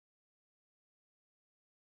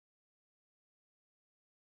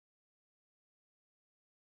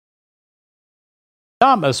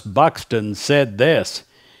Thomas Buxton said this: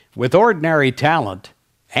 with ordinary talent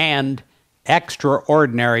and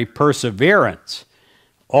extraordinary perseverance,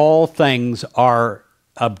 all things are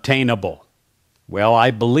obtainable. Well, I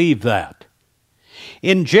believe that.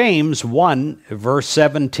 In James 1, verse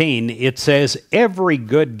 17, it says, every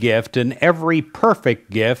good gift and every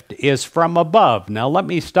perfect gift is from above. Now, let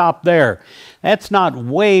me stop there. That's not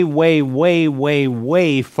way, way, way, way,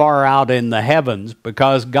 way far out in the heavens,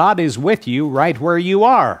 because God is with you right where you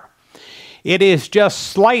are. It is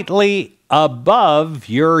just slightly above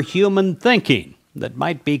your human thinking that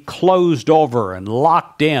might be closed over and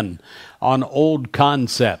locked in on old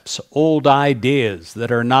concepts, old ideas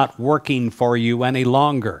that are not working for you any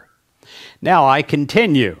longer. Now I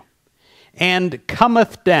continue. And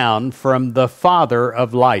cometh down from the Father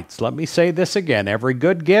of lights. Let me say this again. Every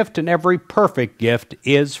good gift and every perfect gift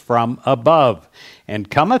is from above,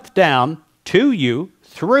 and cometh down to you,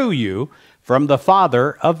 through you, from the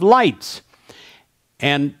Father of lights.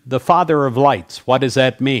 And the Father of lights, what does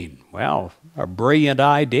that mean? Well, a brilliant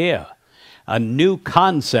idea, a new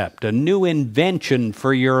concept, a new invention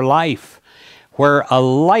for your life, where a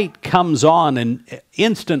light comes on and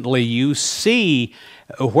instantly you see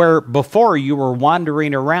where before you were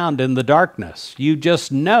wandering around in the darkness. You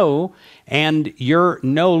just know, and you're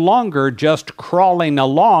no longer just crawling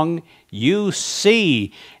along. You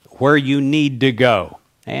see where you need to go,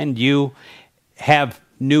 and you have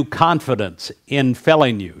new confidence in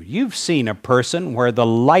filling you. You've seen a person where the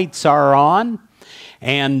lights are on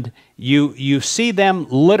and you see them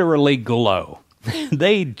literally glow.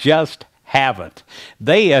 They just have it.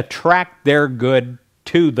 They attract their good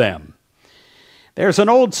to them. There's an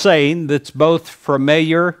old saying that's both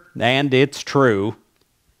familiar and it's true.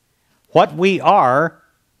 What we are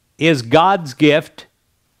is God's gift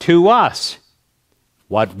to us.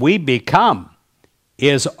 What we become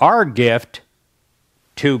is our gift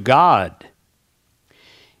to God.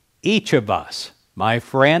 Each of us, my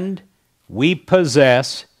friend, we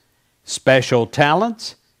possess special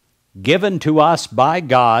talents given to us by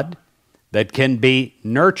God that can be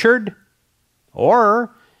nurtured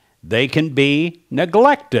or they can be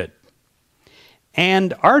neglected.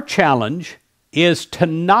 And our challenge is to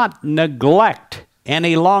not neglect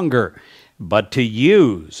any longer, but to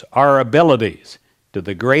use our abilities to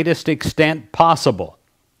the greatest extent possible,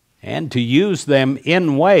 and to use them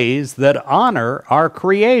in ways that honor our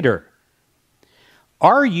Creator.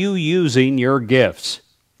 Are you using your gifts,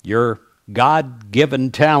 your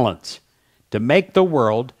God-given talents, to make the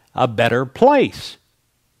world a better place?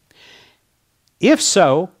 If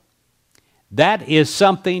so, that is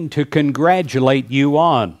something to congratulate you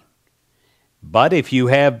on. But if you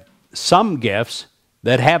have some gifts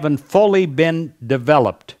that haven't fully been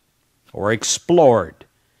developed or explored,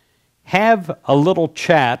 have a little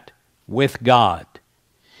chat with God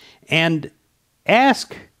and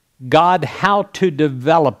ask God how to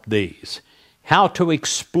develop these, how to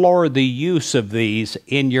explore the use of these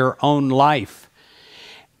in your own life.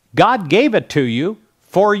 God gave it to you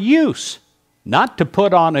for use, not to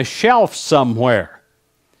put on a shelf somewhere.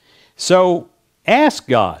 So ask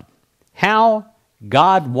God how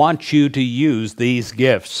God wants you to use these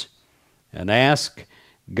gifts, and ask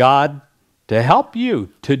God to help you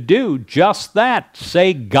to do just that.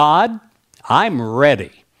 Say, God, I'm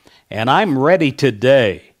ready, and I'm ready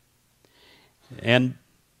today. And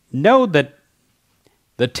know that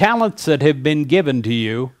the talents that have been given to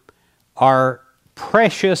you are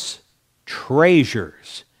precious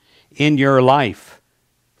treasures in your life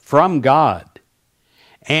from God,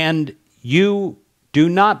 and you do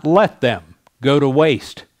not let them go to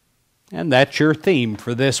waste. And that's your theme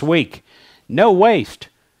for this week. No waste.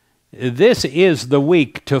 This is the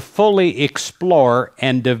week to fully explore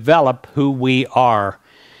and develop who we are,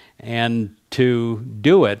 and to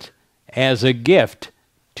do it as a gift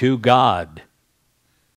to God.